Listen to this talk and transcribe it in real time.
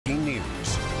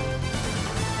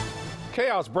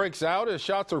Chaos breaks out as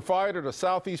shots are fired at a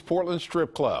Southeast Portland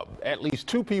strip club. At least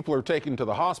 2 people are taken to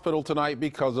the hospital tonight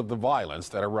because of the violence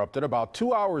that erupted about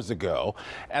 2 hours ago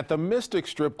at the Mystic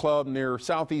Strip Club near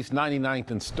Southeast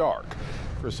 99th and Stark.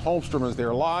 Chris Holmstrom is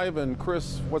there live. And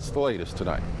Chris, what's the latest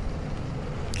tonight?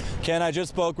 Ken, I just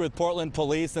spoke with Portland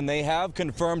police, and they have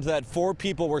confirmed that 4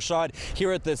 people were shot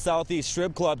here at the Southeast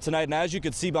Strip Club tonight. And as you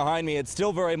can see behind me, it's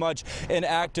still very much an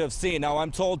active scene. Now,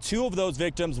 I'm told 2 of those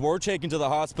victims were taken to the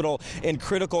hospital in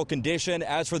critical condition.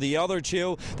 As for the other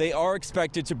 2, they are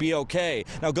expected to be okay.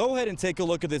 Now, go ahead and take a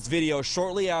look at this video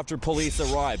shortly after police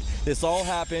arrived. This all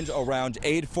happened around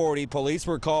 8:40. Police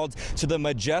were called to the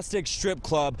Majestic Strip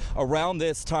Club around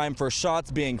this time for shots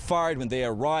being fired. When they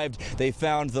arrived, they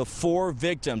found the 4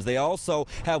 victims. They also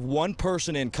have 1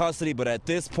 person in custody, but at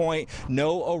this point,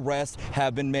 no arrests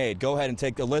have been made. Go ahead and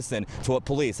take a listen to what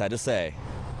police had to say.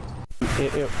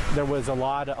 There was a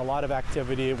lot of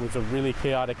activity. It was a really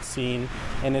chaotic scene,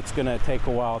 and it's going to take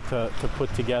a while to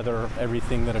put together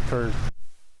everything that occurred.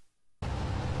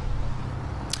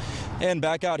 And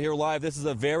back out here live, this is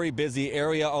a very busy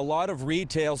area. A lot of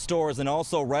retail stores and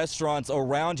also restaurants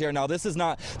around here. Now, this is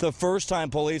not the first time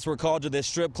police were called to this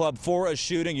strip club for a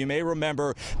shooting. You may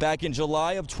remember back in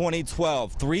July of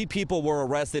 2012, 3 people were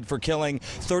arrested for killing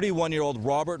 31-year-old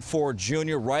Robert Ford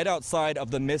Jr. right outside of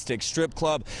the Mystic Strip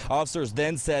Club. Officers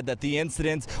then said that the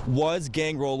incident was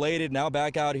gang-related. Now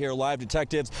back out here live,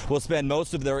 detectives will spend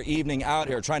most of their evening out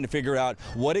here trying to figure out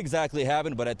what exactly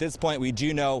happened. But at this point, we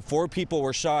do know 4 people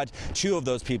were shot. 2 of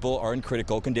those people are in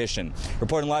critical condition.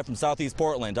 Reporting live from Southeast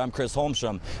Portland, I'm Chris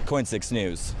Holmstrom, KOIN 6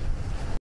 News.